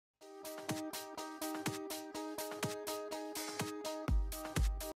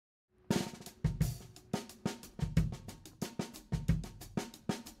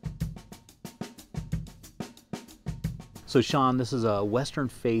So Sean, this is a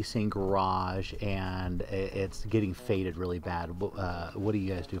western-facing garage, and it's getting faded really bad. What do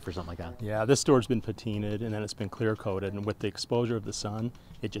you guys do for something like that? Yeah, this door's been patinaed and then it's been clear coated, and with the exposure of the sun,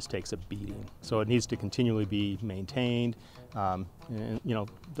 it just takes a beating. So it needs to continually be maintained, and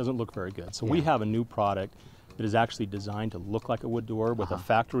doesn't look very good. So we have a new product that is actually designed to look like a wood door with a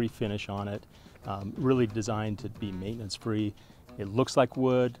factory finish on it, really designed to be maintenance-free. It looks like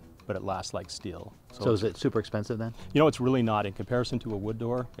wood, but it lasts like steel. So is it super expensive then? You know, it's really not. In comparison to a wood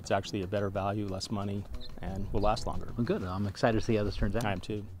door, it's actually a better value, less money, and will last longer. Well, good. I'm excited to see how this turns out. I am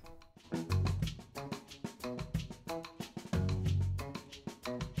too.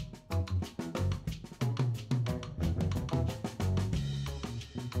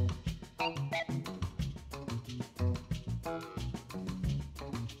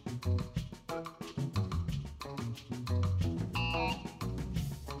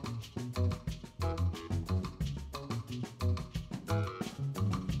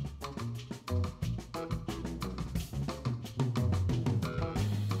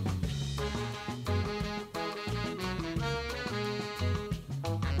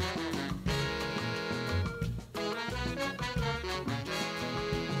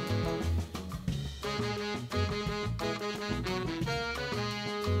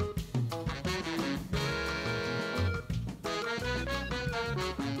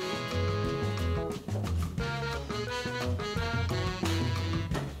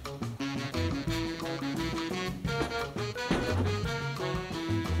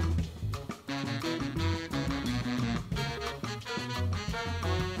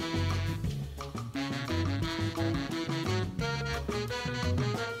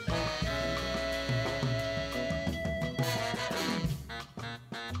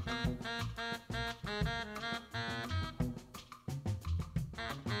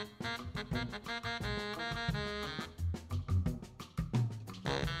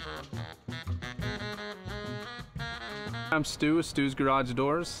 I'm Stu with Stu's Garage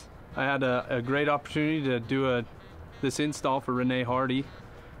Doors. I had a great opportunity to do this install for Renee Hardy,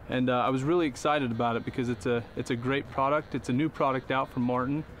 and I was really excited about it because it's a great product. It's a new product out from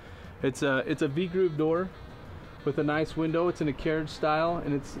Martin. It's a V-groove door with a nice window. It's in a carriage style,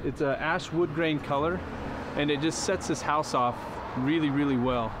 and it's a ash wood grain color, and it just sets this house off really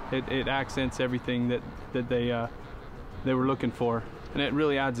well. It accents everything that they were looking for, and it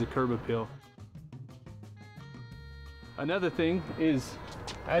really adds a curb appeal. Another thing is,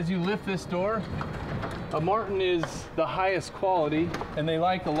 as you lift this door, a Martin is the highest quality, and they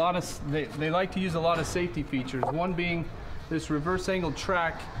like they like to use a lot of safety features. One being this reverse angled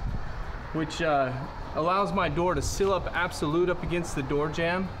track, which allows my door to seal up absolute up against the door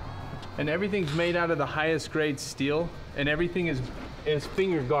jamb, and everything's made out of the highest grade steel, and everything is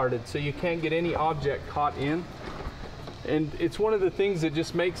finger guarded, so you can't get any object caught in. And it's one of the things that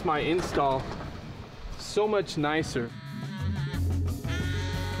just makes my install so much nicer.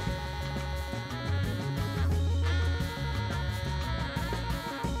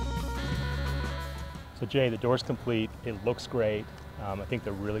 So Jay, the door's complete. It looks great. I think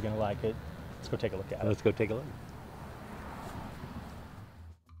they're really going to like it. Let's go take a look at it. Let's go take a look.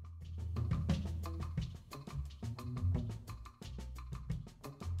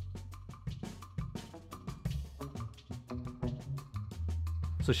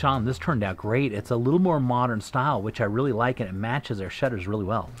 So Sean, this turned out great. It's a little more modern style, which I really like, and it matches their shutters really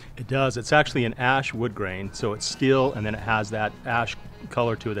well. It does. It's actually an ash wood grain, so it's steel, and then it has that ash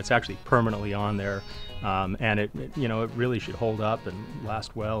color to it that's actually permanently on there, and it really should hold up and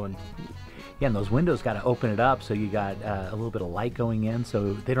last well. And yeah, and those windows got to open it up, so you got a little bit of light going in,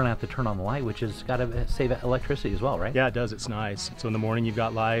 so they don't have to turn on the light, which has got to save electricity as well, right? Yeah, it does. It's nice. So in the morning you've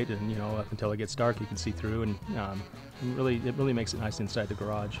got light, and up until it gets dark you can see through, and it really makes it nice inside the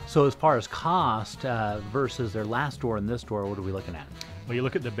garage. So as far as cost versus their last door and this door, what are we looking at? Well, you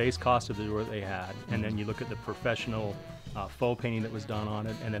look at the base cost of the door they had, and then you look at the professional faux painting that was done on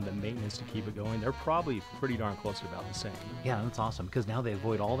it, and then the maintenance to keep it going. They're probably pretty darn close to about the same. Yeah, that's awesome, because now they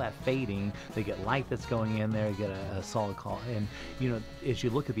avoid all that fading. They get light that's going in there, get a solid call. And as you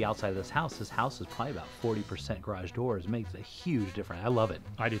look at the outside of this house is probably about 40% garage doors. It makes a huge difference. I love it.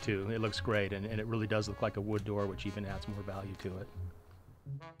 I do too. It looks great, and it really does look like a wood door, which even adds more value to it.